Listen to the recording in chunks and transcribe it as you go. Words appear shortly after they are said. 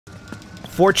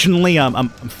Fortunately, I'm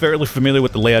fairly familiar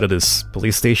with the layout of this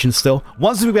police station still.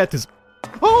 Once we get this...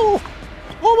 Oh!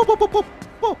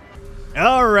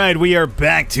 Alright, we are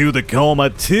back to the Coma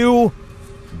 2.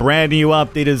 Brand new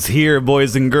update is here,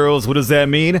 boys and girls. What does that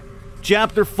mean?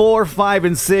 Chapter 4, 5,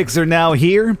 and 6 are now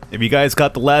here. If you guys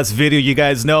got the last video, you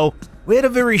guys know we had a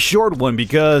very short one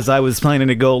because I was planning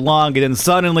to go long, and then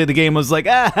suddenly the game was like,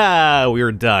 ah,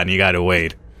 we're done, you gotta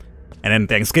wait. And then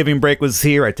Thanksgiving break was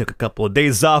here, I took a couple of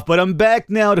days off, but I'm back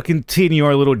now to continue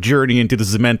our little journey into the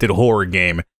cemented horror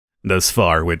game, thus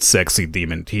far with Sexy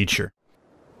Demon Teacher.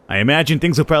 I imagine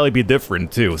things will probably be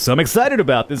different too, so I'm excited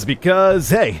about this because,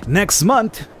 hey, next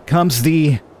month comes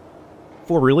the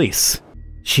full release.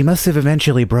 She must have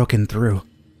eventually broken through.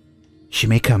 She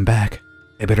may come back.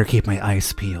 I better keep my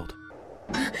eyes peeled.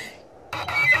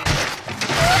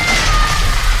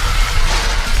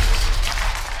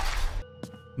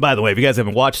 By the way, if you guys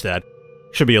haven't watched that,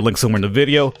 should be a link somewhere in the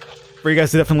video for you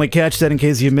guys to definitely catch that in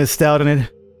case you missed out on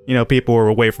it. You know, people were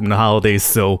away from the holidays,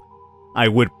 so I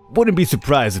wouldn't be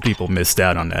surprised if people missed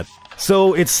out on that.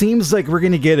 So it seems like we're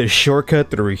gonna get a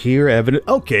shortcut through here.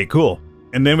 Okay, cool.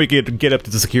 And then we could get up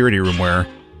to the security room where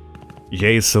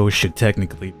Yeso should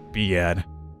technically be at.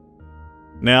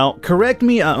 Now, correct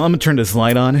me, I'm gonna turn this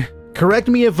light on. Correct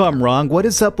me if I'm wrong, what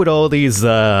is up with all these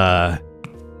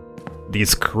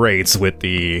crates with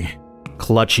the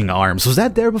clutching arms? Was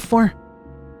that there before?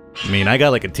 I mean, I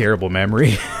got like a terrible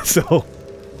memory, so...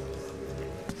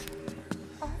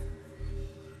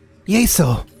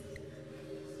 Yeso!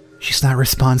 She's not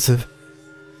responsive.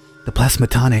 The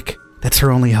plasmatonic, that's her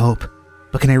only hope.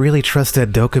 But can I really trust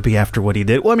that Dokubi after what he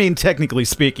did? Well, I mean, technically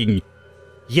speaking,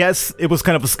 yes, it was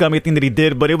kind of a scummy thing that he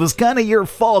did, but it was kind of your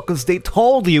fault because they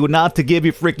told you not to give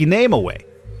your freaking name away.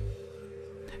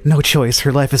 No choice,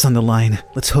 her life is on the line.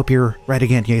 Let's hope you're right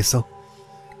again, Yeso.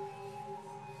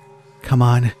 Come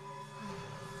on.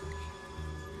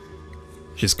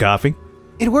 She's coughing?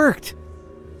 It worked!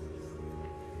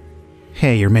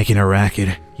 Hey, you're making a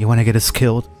racket. You want to get us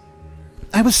killed?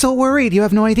 I was so worried, you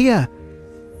have no idea.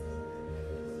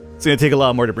 It's gonna take a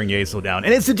lot more to bring Yeso down.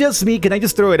 And is it just me? Can I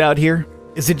just throw it out here?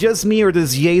 Is it just me, or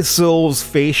does Yeso's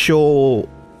facial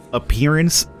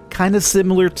appearance kind of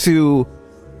similar to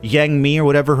Yang Mi, or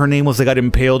whatever her name was that got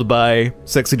impaled by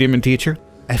Sexy Demon Teacher?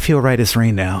 I feel right as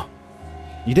rain now.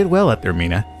 You did well out there,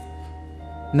 Mina.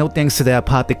 No thanks to that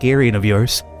apothecarian of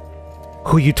yours,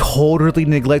 who you totally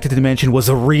neglected to mention was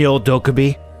a real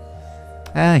Dokubi.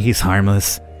 Ah, he's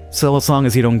harmless. So as long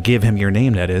as you don't give him your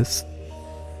name, that is.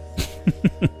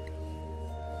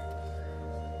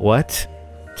 What?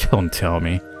 Don't tell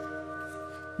me.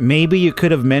 Maybe you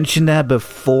could have mentioned that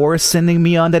before sending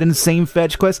me on that insane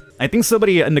fetch quest? I think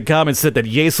somebody in the comments said that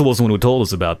Yeso was the one who told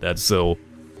us about that, so...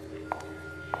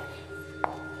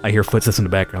 I hear footsteps in the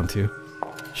background too.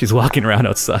 She's walking around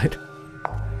outside.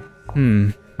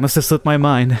 Must have slipped my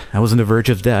mind. I was on the verge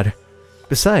of death.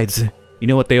 Besides, you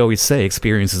know what they always say,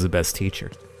 experience is the best teacher.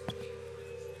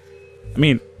 I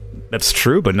mean, that's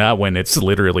true, but not when it's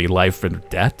literally life and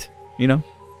death, you know?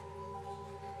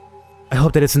 I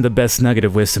hope that isn't the best nugget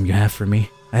of wisdom you have for me.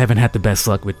 I haven't had the best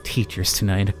luck with teachers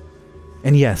tonight.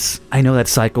 And yes, I know that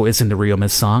Psycho isn't the real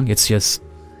Miss Song, it's just...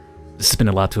 It's been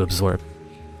a lot to absorb.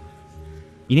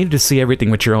 You needed to see everything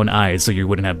with your own eyes so you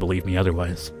wouldn't have believed me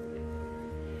otherwise.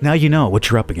 Now you know what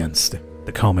you're up against.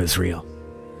 The Coma is real.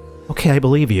 Okay, I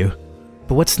believe you.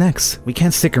 But what's next? We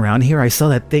can't stick around here. I saw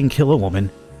that thing kill a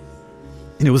woman.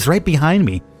 And it was right behind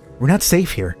me. We're not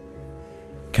safe here.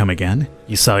 Come again?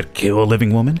 You saw it kill a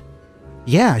living woman?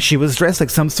 Yeah, she was dressed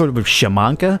like some sort of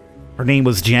shamanka. Her name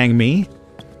was Yang Mi.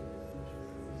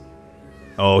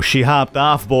 Oh, she hopped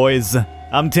off, boys.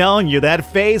 I'm telling you,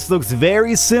 that face looks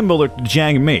very similar to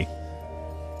Yang Mi.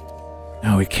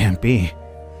 No, it can't be.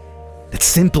 That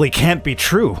simply can't be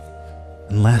true.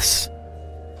 Unless...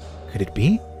 Could it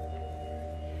be?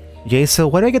 Yeso,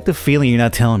 why do I get the feeling you're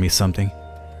not telling me something?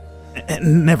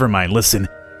 Never mind, listen.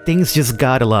 Things just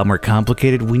got a lot more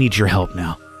complicated. We need your help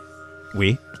now.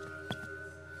 We?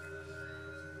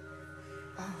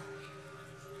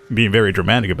 Being very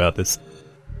dramatic about this.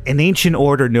 An ancient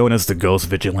order known as the Ghost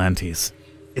Vigilantes.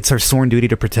 It's our sworn duty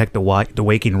to protect the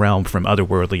waking realm from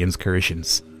otherworldly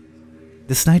incursions.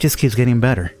 This night just keeps getting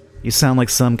better. You sound like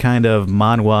some kind of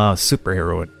manhwa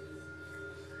superheroine.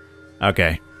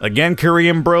 Okay. Again,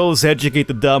 Korean bros, educate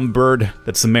the dumb bird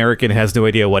that's American has no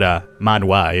idea what a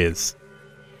manhwa is.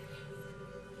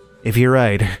 If you're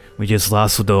right, we just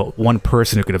lost the one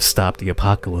person who could have stopped the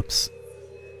apocalypse.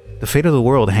 The fate of the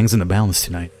world hangs in the balance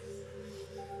tonight.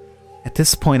 At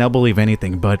this point, I'll believe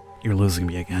anything, but you're losing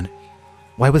me again.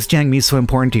 Why was Yang Mi so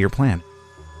important to your plan?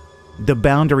 The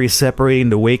boundary separating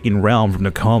the waking realm from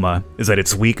the coma is at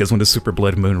its weakest when the super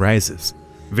blood moon rises.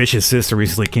 Vicious Sister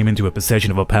recently came into a possession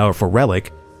of a powerful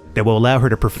relic that will allow her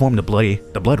to perform the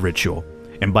blood ritual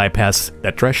and bypass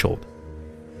that threshold.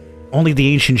 Only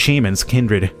the ancient shaman's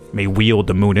kindred may wield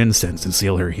the moon incense and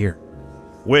seal her here.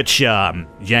 Which,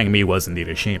 Yang Mi was indeed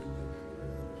a shaman.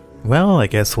 Well, I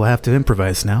guess we'll have to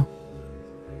improvise now.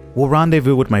 We'll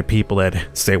rendezvous with my people at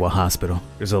Sehwa Hospital.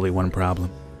 There's only one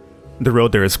problem. The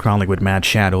road there is crawling with mad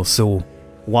shadows, so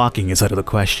walking is out of the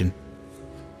question.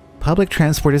 Public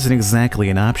transport isn't exactly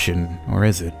an option, or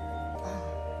is it?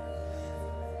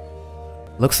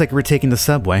 Looks like we're taking the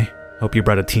subway. Hope you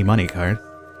brought a T-Money card.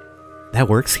 That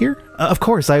works here? Of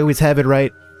course, I always have it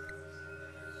right.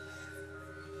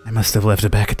 I must have left it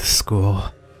back at the school.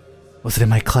 Was it in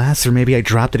my class, or maybe I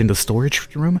dropped it in the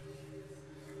storage room?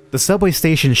 The subway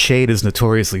station shade is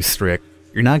notoriously strict.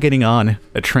 You're not getting on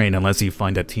a train unless you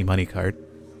find that T-Money card.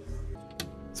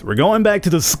 So we're going back to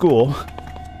the school.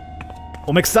 Well,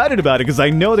 I'm excited about it because I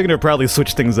know they're going to probably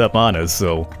switch things up on us,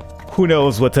 so who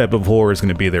knows what type of horror is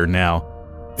going to be there now.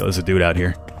 Yo, there's a dude out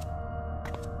here.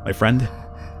 My friend?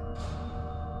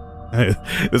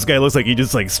 This guy looks like he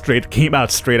just came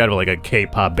out straight out of like a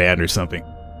K-pop band or something.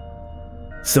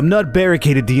 Some nut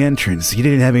barricaded the entrance. You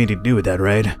didn't have anything to do with that,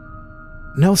 right?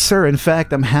 No, sir. In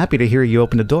fact, I'm happy to hear you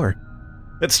open the door.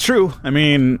 That's true. I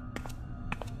mean,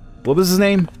 what was his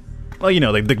name? Well, you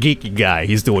know, like the geeky guy.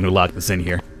 He's the one who locked us in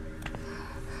here.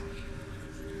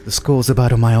 The school's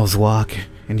about a mile's walk,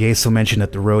 and Yeso mentioned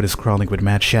that the road is crawling with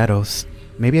mad shadows.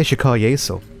 Maybe I should call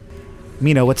Yeso.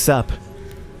 Mina, what's up?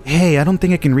 Hey, I don't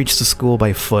think I can reach the school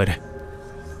by foot.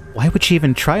 Why would she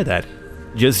even try that?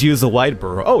 Just use the white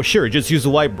burrow. Oh, sure, just use the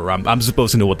white burrow. I'm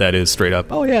supposed to know what that is straight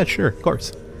up. Oh, yeah, sure, of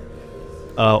course.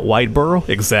 White burrow?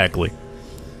 Exactly.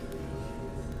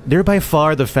 They're by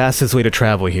far the fastest way to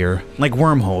travel here. Like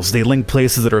wormholes, they link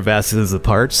places that are vastly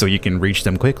apart so you can reach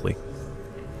them quickly.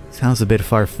 Sounds a bit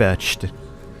far-fetched.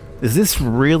 Is this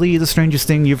really the strangest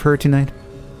thing you've heard tonight?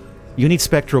 You need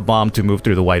spectral bomb to move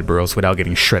through the white burrows without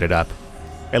getting shredded up.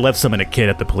 I left some in a kit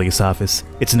at the police office.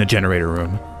 It's in the generator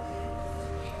room.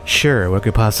 Sure, what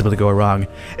could possibly go wrong?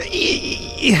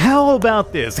 How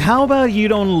about this? How about you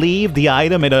don't leave the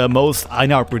item in a most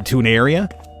inopportune area?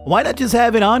 Why not just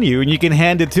have it on you and you can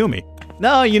hand it to me?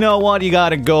 No, you know what? You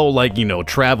gotta go, like, you know,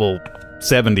 travel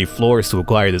 70 floors to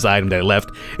acquire this item that I left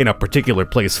in a particular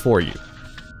place for you.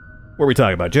 What are we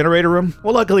talking about? Generator room?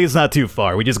 Well, luckily it's not too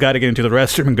far. We just gotta get into the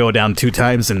restroom and go down 2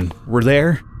 times and we're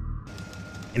there.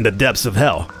 In the depths of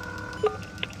hell.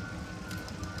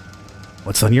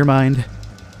 What's on your mind?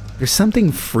 There's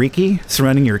something freaky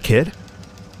surrounding your kid?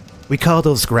 We call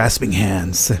those grasping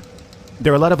hands.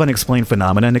 There are a lot of unexplained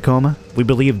phenomena in the coma. We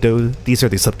believe these are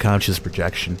the subconscious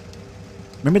projection.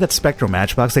 Remember that spectral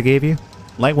matchbox I gave you?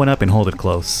 Light one up and hold it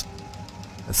close.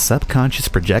 A subconscious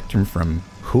projection from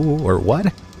who or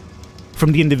what?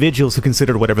 From the individuals who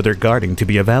considered whatever they're guarding to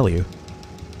be of value.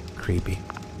 Creepy.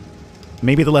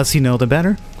 Maybe the less you know, the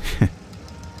better?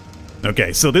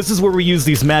 Okay, so this is where we use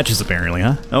these matches apparently,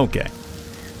 huh? Okay.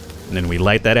 And then we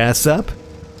light that ass up.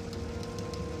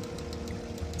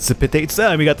 Precipitate.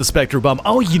 We got the spectral bomb.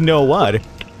 Oh, you know what?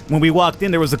 When we walked in,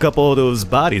 there was a couple of those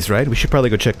bodies, right? We should probably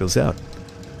go check those out.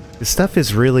 This stuff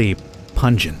is really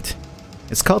pungent.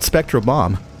 It's called spectral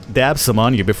bomb. Dab some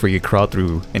on you before you crawl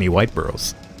through any white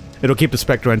burrows. It'll keep the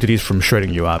spectral entities from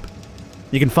shredding you up.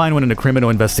 You can find one in the criminal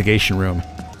investigation room.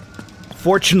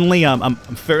 Fortunately, I'm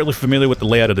fairly familiar with the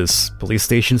layout of this police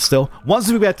station still.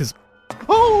 Once we got this...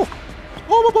 Oh!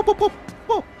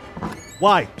 Oh!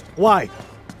 Why? Why?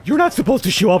 You're not supposed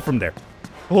to show up from there.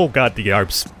 Oh god, the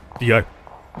arbs.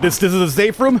 This is a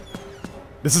safe room?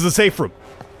 This is a safe room.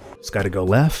 Just gotta go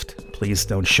left. Please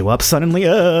don't show up suddenly.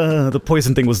 The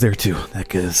poison thing was there too.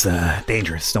 That is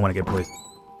dangerous. Don't want to get poisoned.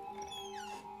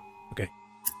 Okay.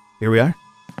 Here we are.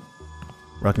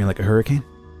 Rocking me like a hurricane.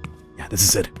 Yeah, this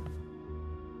is it.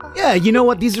 Yeah, you know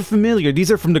what? These are familiar.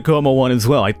 These are from the Coma one as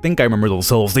well. I think I remember those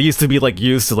holes. They used to be like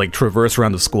used to like traverse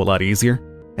around the school a lot easier.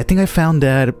 I think I found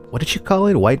that, what did you call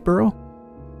it? White burrow?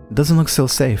 It doesn't look so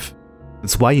safe.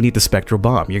 That's why you need the spectral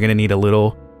bomb. You're gonna need a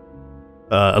little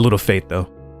faith though.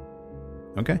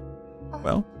 Okay.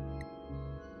 Well.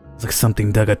 It's like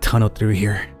something dug a tunnel through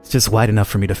here. It's just wide enough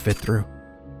for me to fit through.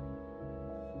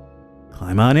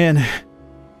 Climb on in.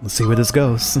 Let's see where this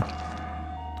goes.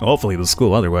 Hopefully the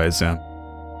school, otherwise,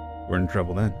 we're in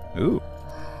trouble then. Ooh.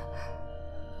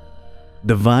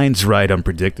 The vines ride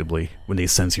unpredictably when they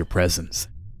sense your presence.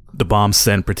 The bomb's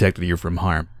scent protected you from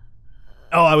harm.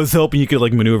 Oh, I was hoping you could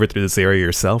like maneuver through this area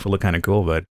yourself. It looked kind of cool,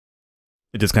 but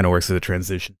it just kind of works as a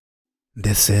transition.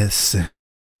 This is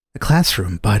a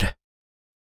classroom, but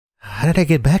How did I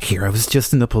get back here? I was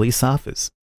just in the police office.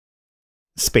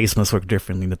 Space must work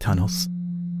differently in the tunnels.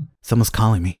 Someone's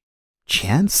calling me.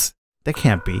 Chance? That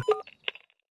can't be.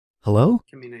 Hello?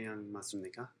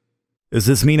 Is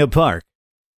this Mina Park?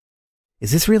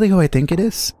 Is this really who I think it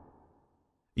is?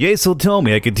 Yasel told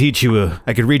me I could reach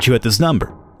you at this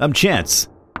number. I'm Chance.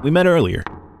 We met earlier.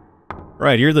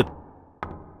 Right, you're the...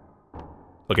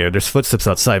 Okay, there's footsteps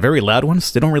outside. Very loud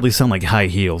ones. They don't really sound like high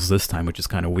heels this time, which is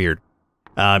kind of weird.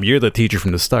 You're the teacher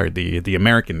from the start, the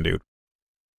American dude.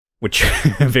 Which,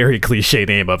 very cliche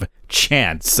name of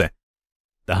Chance.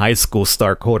 The high school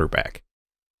star quarterback.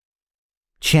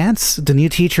 Chance, the new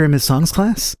teacher in Miss Song's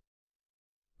class?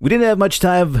 We didn't have much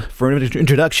time for an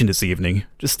introduction this evening.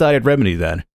 Just thought I'd remedy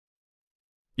that.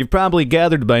 You've probably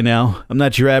gathered by now, I'm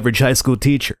not your average high school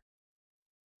teacher.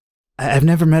 I've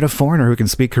never met a foreigner who can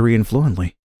speak Korean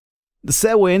fluently. The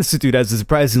Sehwa Institute has a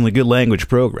surprisingly good language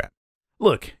program.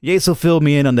 Look, Yasel filled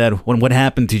me in on that when what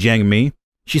happened to Jiang Mi.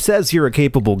 She says you're a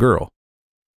capable girl.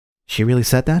 She really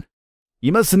said that?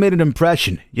 You must have made an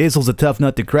impression. Yasel's a tough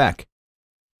nut to crack.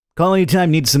 Call anytime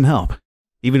you need some help,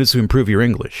 even to improve your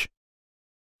English.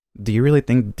 Do you really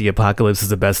think the apocalypse is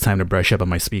the best time to brush up on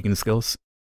my speaking skills?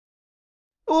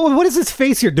 Oh, what is this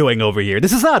face you're doing over here?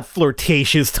 This is not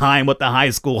flirtatious time with the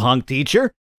high school hunk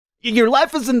teacher. Your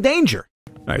life is in danger.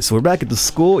 Alright, so we're back at the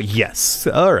school? Yes.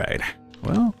 Alright.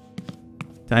 Well,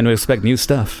 time to expect new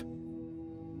stuff.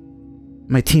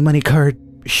 My T-Money card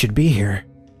should be here.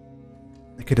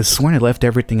 I could have sworn I left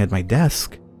everything at my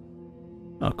desk.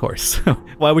 Oh, of course.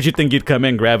 Why would you think you'd come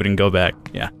in, grab it, and go back?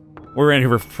 Yeah. We're in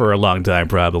here for a long time,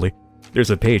 probably. There's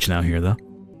a page now here, though.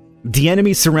 The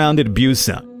enemy surrounded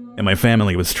Busan, and my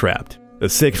family was trapped. A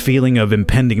sick feeling of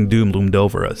impending doom loomed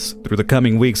over us. Through the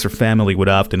coming weeks, our family would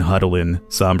often huddle in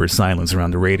somber silence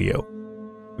around the radio.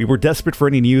 We were desperate for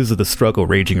any news of the struggle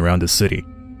raging around the city.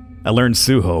 I learned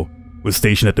Suho was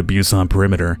stationed at the Busan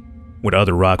perimeter with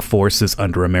other ROK forces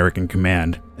under American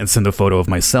command, and sent a photo of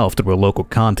myself to a local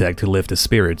contact to lift his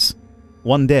spirits.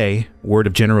 One day, word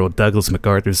of General Douglas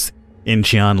MacArthur's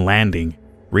Incheon landing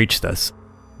reached us.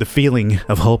 The feeling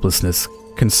of hopelessness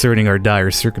concerning our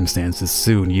dire circumstances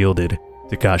soon yielded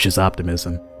to cautious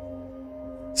optimism.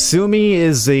 Sumi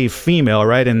is a female,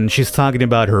 right? And she's talking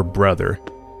about her brother.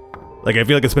 Like, I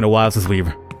feel like it's been a while since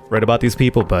we've read about these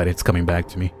people, but it's coming back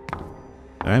to me.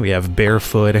 Alright, we have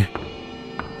Barefoot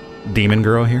Demon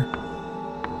Girl here.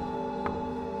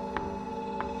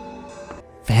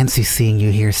 Fancy seeing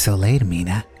you here so late,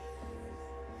 Mina.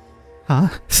 Huh?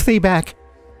 Stay back.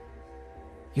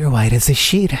 You're white as a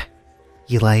sheet.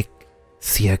 You like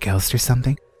see a ghost or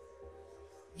something?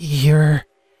 You're...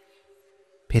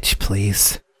 Bitch,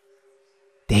 please.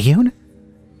 Daehyun?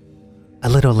 A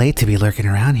little late to be lurking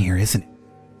around here, isn't it?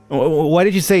 Why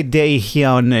did you say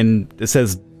Daehyun and it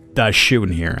says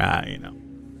Dashun here? You know.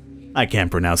 I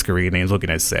can't pronounce Korean names, what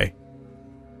can I say?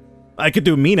 I could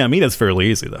do Mina. Mina's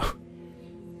fairly easy, though.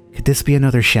 Could this be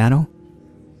another shadow?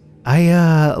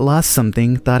 I, lost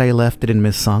something. Thought I left it in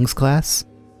Miss Song's class.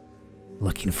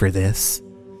 Looking for this.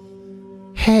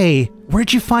 Hey,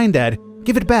 where'd you find that?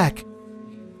 Give it back.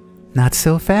 Not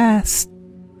so fast.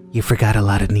 You forgot a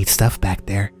lot of neat stuff back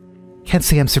there. Can't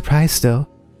say I'm surprised, though.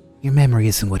 Your memory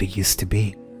isn't what it used to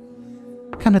be.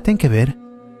 Come to think of it,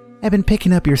 I've been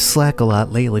picking up your slack a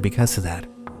lot lately because of that.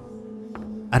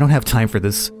 I don't have time for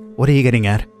this. What are you getting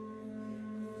at?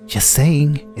 Just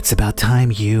saying, it's about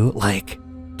time you, like,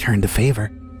 turned a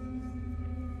favor.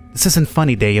 This isn't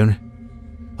funny, Daehyun.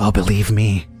 Oh, believe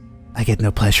me, I get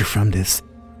no pleasure from this,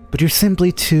 but you're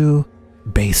simply too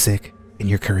basic in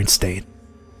your current state.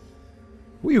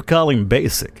 What are you calling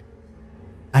basic?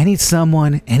 I need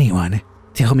someone, anyone,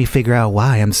 to help me figure out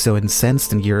why I'm so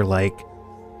incensed and you're, like,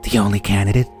 the only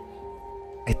candidate.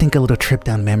 I think a little trip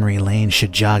down memory lane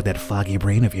should jog that foggy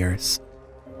brain of yours.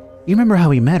 You remember how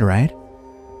we met, right?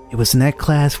 It was in that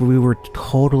class where we were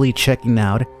totally checking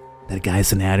out that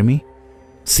guy's anatomy.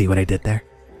 See what I did there?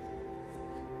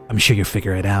 I'm sure you'll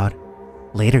figure it out.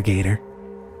 Later, Gator.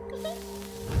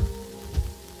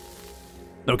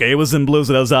 Okay, it was in blue,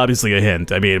 so that was obviously a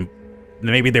hint. I mean,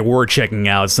 maybe they were checking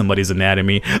out somebody's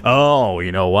anatomy. Oh,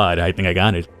 you know what? I think I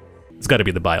got it. It's gotta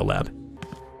be the biolab.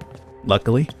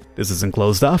 Luckily, this isn't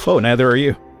closed off. Oh, neither are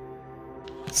you.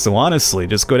 So honestly,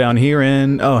 just go down here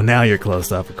and... Oh, now you're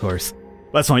closed off, of course.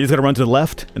 That's fine, you just gotta run to the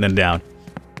left, and then down.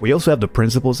 We also have the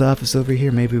principal's office over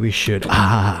here. Maybe we should...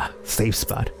 Ah, safe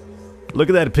spot. Look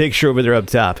at that picture over there up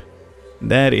top.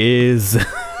 That is...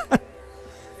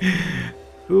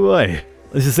 Boy.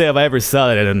 Let's just say if I ever saw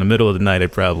that in the middle of the night,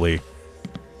 I'd probably...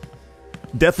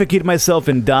 defecate myself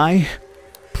and die.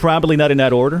 Probably not in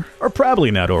that order. Or probably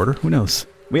in that order. Who knows?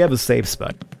 We have a safe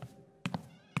spot.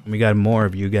 We got more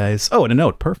of you guys. Oh, and a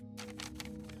note. Perfect.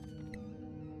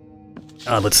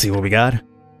 Let's see what we got.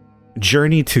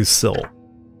 Journey to Seoul.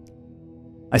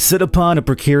 I set upon a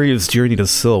precarious journey to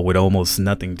Seoul with almost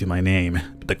nothing to my name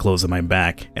but the clothes on my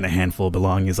back and a handful of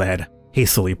belongings I had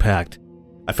hastily packed.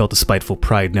 I felt a spiteful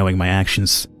pride knowing my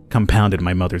actions compounded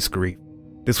my mother's grief.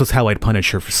 This was how I'd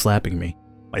punish her for slapping me.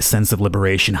 My sense of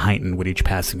liberation heightened with each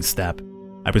passing step.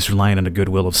 I was relying on the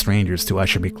goodwill of strangers to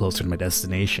usher me closer to my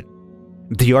destination.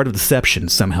 The art of deception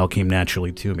somehow came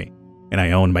naturally to me, and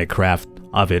I owned my craft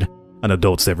of it on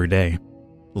adults every day.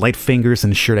 Light fingers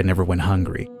ensured I never went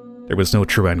hungry. There was no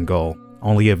true end goal,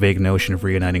 only a vague notion of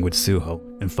reuniting with Suho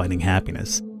and finding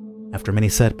happiness. After many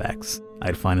setbacks, I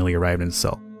had finally arrived in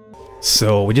Seoul.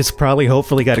 So we just probably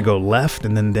hopefully gotta go left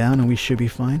and then down and we should be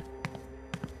fine.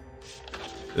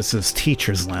 This is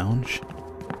Teacher's Lounge.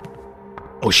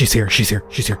 Oh, she's here, she's here,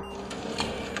 she's here.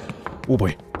 Oh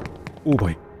boy. Oh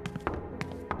boy.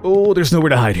 Oh, there's nowhere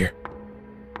to hide here.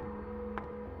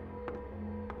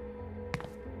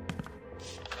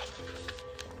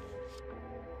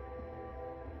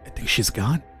 I think she's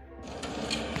gone.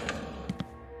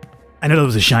 I know there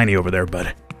was a shiny over there,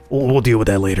 but we'll deal with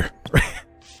that later.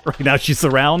 Right now she's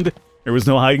around. There was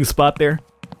no hiding spot there.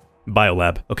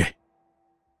 Biolab, okay.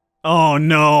 Oh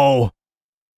no!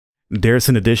 There's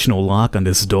an additional lock on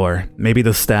this door. Maybe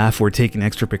the staff were taking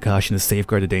extra precaution to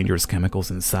safeguard the dangerous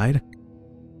chemicals inside?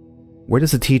 Where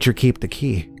does the teacher keep the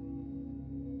key?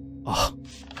 Oh,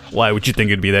 why would you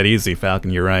think it'd be that easy, Falcon?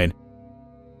 You're right.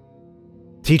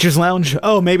 Teacher's Lounge?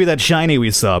 Oh, maybe that shiny we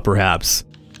saw, perhaps.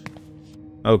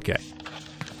 Okay.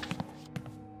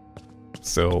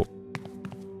 So,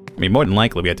 I mean, more than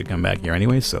likely we had to come back here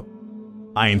anyway, so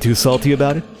I ain't too salty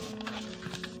about it.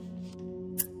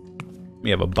 We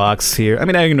have a box here. I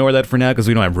mean, I ignore that for now because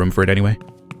we don't have room for it anyway.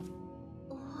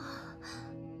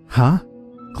 Huh?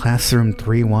 Classroom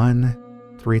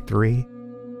 3133?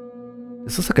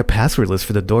 This looks like a password list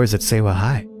for the doors at Sehwa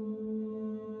High.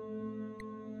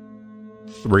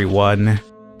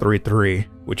 3133,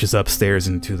 which is upstairs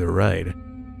and to the right.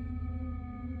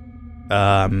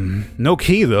 No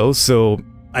key though, so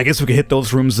I guess we could hit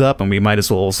those rooms up and we might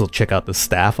as well also check out the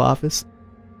staff office.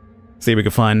 See if we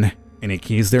can find any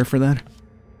keys there for that.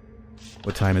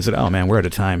 What time is it? Oh man, we're out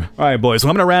of time. Alright boys, so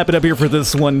I'm gonna wrap it up here for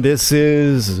this one. This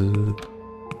is...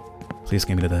 please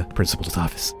get me to the principal's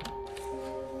office.